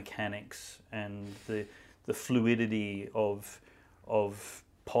understanding the mechanics and the fluidity of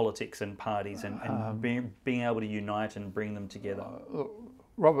politics and parties and being able to unite and bring them together?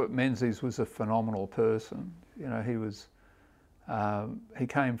 Robert Menzies was a phenomenal person. You know, he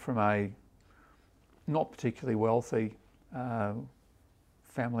came from a not particularly wealthy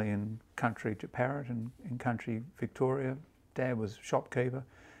family in country Parrot in country Victoria. Dad was a shopkeeper.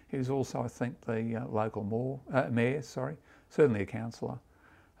 He was also, I think, the local mayor, certainly a councillor.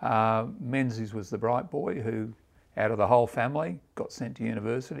 Menzies was the bright boy who, out of the whole family, got sent to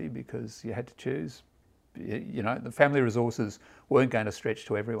university because you had to choose. You know, the family resources weren't going to stretch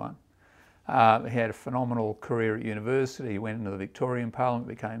to everyone. He had a phenomenal career at university. He went into the Victorian Parliament,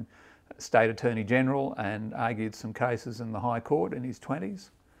 became State Attorney General, and argued some cases in the High Court in his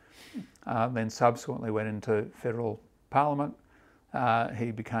 20s. Then subsequently went into federal Parliament.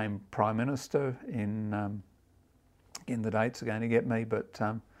 He became Prime Minister in the dates are going to get me, but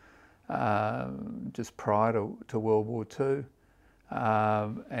just prior to World War II.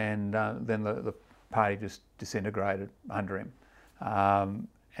 Then the party just disintegrated under him.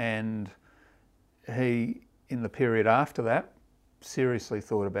 And he, in the period after that, seriously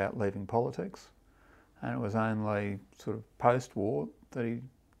thought about leaving politics. And it was only sort of post-war that he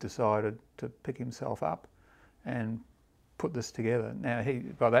decided to pick himself up and put this together. Now,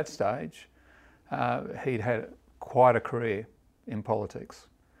 by that stage, he'd had quite a career in politics.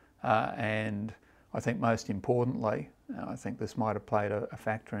 And I think most importantly, I think this might have played a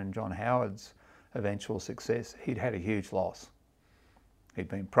factor in John Howard's eventual success, he'd had a huge loss. He'd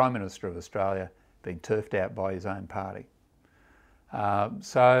been Prime Minister of Australia, been turfed out by his own party.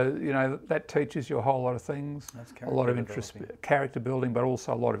 So, you know, that teaches you a whole lot of things, a lot of character building, but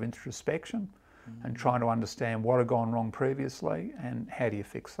also a lot of introspection and trying to understand what had gone wrong previously and how do you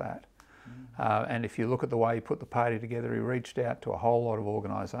fix that. And if you look at the way he put the party together, he reached out to a whole lot of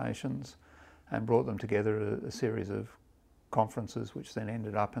organisations and brought them together at a series of conferences, which then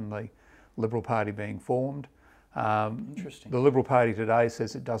ended up in the Liberal Party being formed. Interesting. The Liberal Party today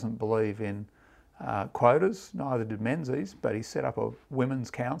says it doesn't believe in quotas, neither did Menzies, but he set up a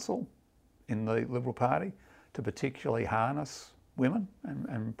women's council in the Liberal Party to particularly harness women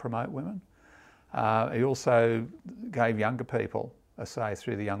and promote women. He also gave younger people a say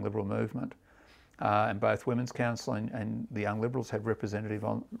through the Young Liberal movement, and both Women's Council and the Young Liberals had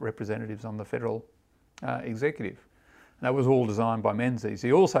representatives on the federal executive. And that was all designed by Menzies.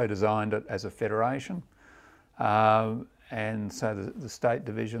 He also designed it as a federation, and so the state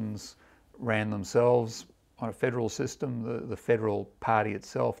divisions ran themselves on a federal system. The federal party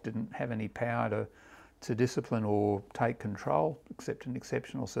itself didn't have any power to discipline or take control, except in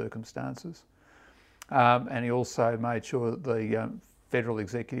exceptional circumstances. And he also made sure that the federal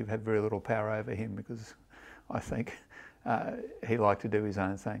executive had very little power over him, because I think he liked to do his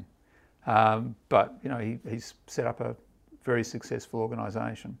own thing. But you know, he's set up a very successful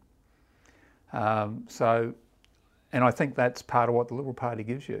organisation. And I think that's part of what the Liberal Party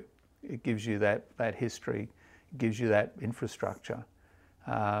gives you. It gives you that history, it gives you that infrastructure.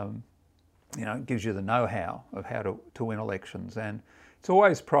 You know, it gives you the know-how of how to win elections, and it's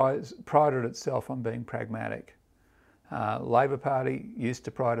always prided itself on being pragmatic. Labor Party used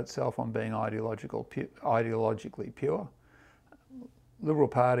to pride itself on being ideologically pure. Liberal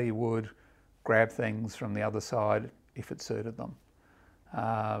Party would grab things from the other side if it suited them.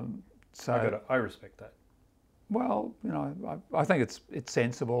 I respect that. Well, you know, I think it's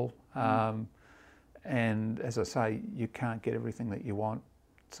sensible, and as I say, you can't get everything that you want,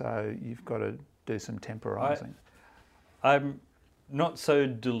 so you've got to do some temporising. I'm not so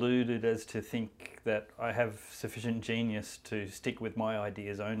deluded as to think that I have sufficient genius to stick with my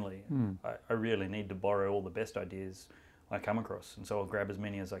ideas only. I really need to borrow all the best ideas I come across, and so I'll grab as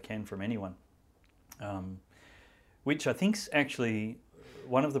many as I can from anyone, which I think's actually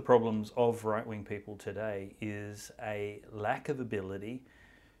one of the problems of right-wing people today, is a lack of ability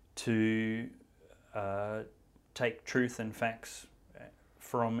to take truth and facts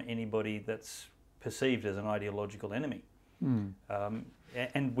from anybody that's perceived as an ideological enemy.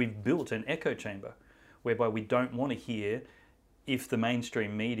 And we've built an echo chamber whereby we don't want to hear if the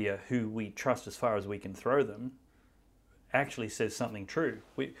mainstream media, who we trust as far as we can throw them, actually says something true.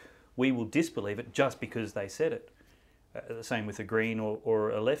 We will disbelieve it just because they said it. The same with a Green or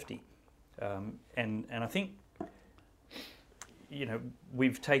a lefty. And I think, you know,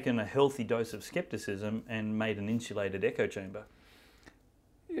 we've taken a healthy dose of scepticism and made an insulated echo chamber.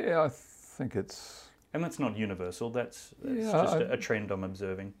 Yeah, I think it's... And that's not universal, that's just a trend I'm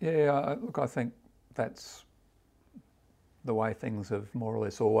observing. Yeah, look, I think that's the way things have more or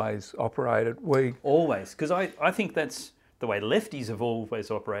less always operated. Always, because I think that's the way lefties have always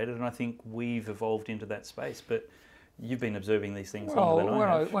operated, and I think we've evolved into that space. But you've been observing these things longer than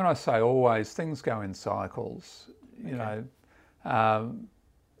I have. When I say always, things go in cycles. You know, I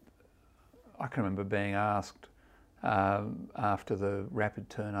can remember being asked after the rapid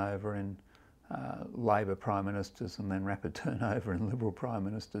turnover in Labor Prime Ministers and then rapid turnover in Liberal Prime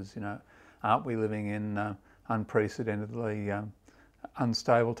Ministers, you know, aren't we living in unprecedentedly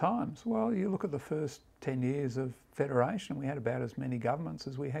unstable times? Well, you look at the first 10 years of Federation, we had about as many governments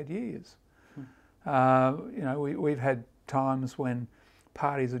as we had years. You know, we've had times when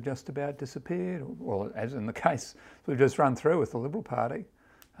parties have just about disappeared, or as in the case we've just run through with the Liberal Party,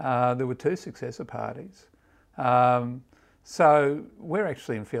 there were 2 successor parties. So we're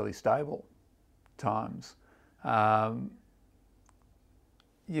actually in fairly stable times.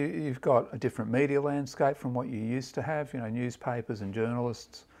 You've got a different media landscape from what you used to have. You know, newspapers and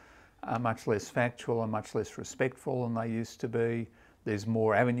journalists are much less factual and much less respectful than they used to be. There's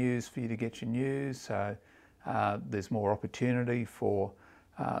more avenues for you to get your news, so there's more opportunity for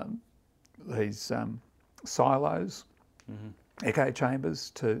these silos, echo chambers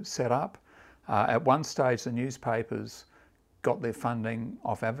to set up. At one stage, the newspapers got their funding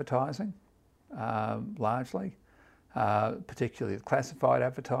off advertising, largely, particularly classified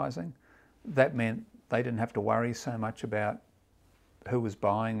advertising. That meant they didn't have to worry so much about who was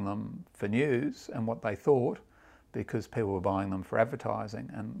buying them for news and what they thought, because people were buying them for advertising,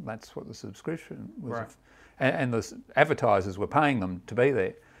 and that's what the subscription was. Right. And the advertisers were paying them to be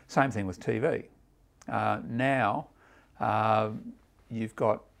there. Same thing with TV. Now you've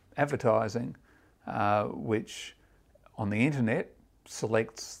got advertising which on the internet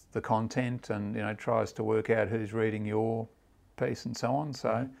selects the content and, you know, tries to work out who's reading your piece and so on.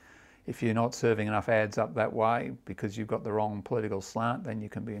 So if you're not serving enough ads up that way because you've got the wrong political slant, then you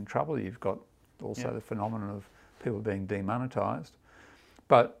can be in trouble. You've got also the phenomenon of people being demonetised.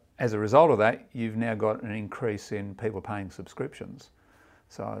 But as a result of that, you've now got an increase in people paying subscriptions.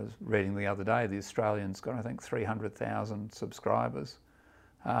 So I was reading the other day, the Australian's got, I think, 300,000 subscribers,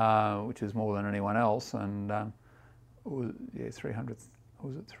 which is more than anyone else. And 300,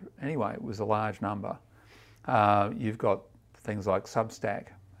 was it? Anyway, it was a large number. You've got things like Substack.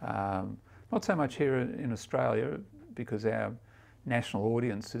 Not so much here in Australia because our national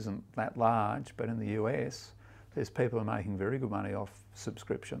audience isn't that large, but in the US, there's people who are making very good money off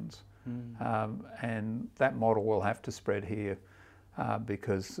subscriptions. And that model will have to spread here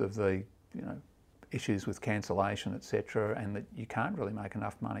because of the issues with cancellation, etc., and that you can't really make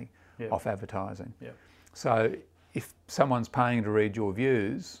enough money off advertising. So if someone's paying to read your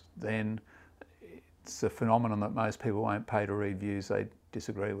views, then it's a phenomenon that most people won't pay to read views they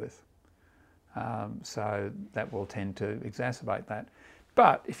disagree with. So that will tend to exacerbate that.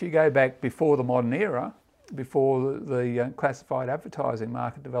 But if you go back before the modern era, before the classified advertising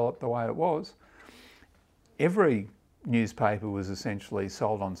market developed the way it was, every newspaper was essentially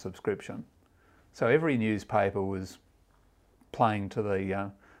sold on subscription. So every newspaper was playing to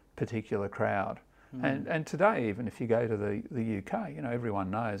the particular crowd. And today, even if you go to the UK,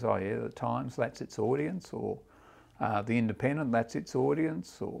 everyone knows, oh yeah, the Times, that's its audience, or the Independent, that's its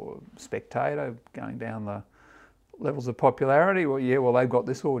audience, or Spectator, going down the levels of popularity. Well, they've got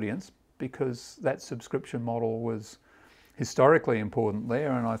this audience because that subscription model was historically important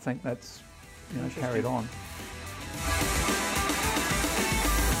there, and I think that's carried on.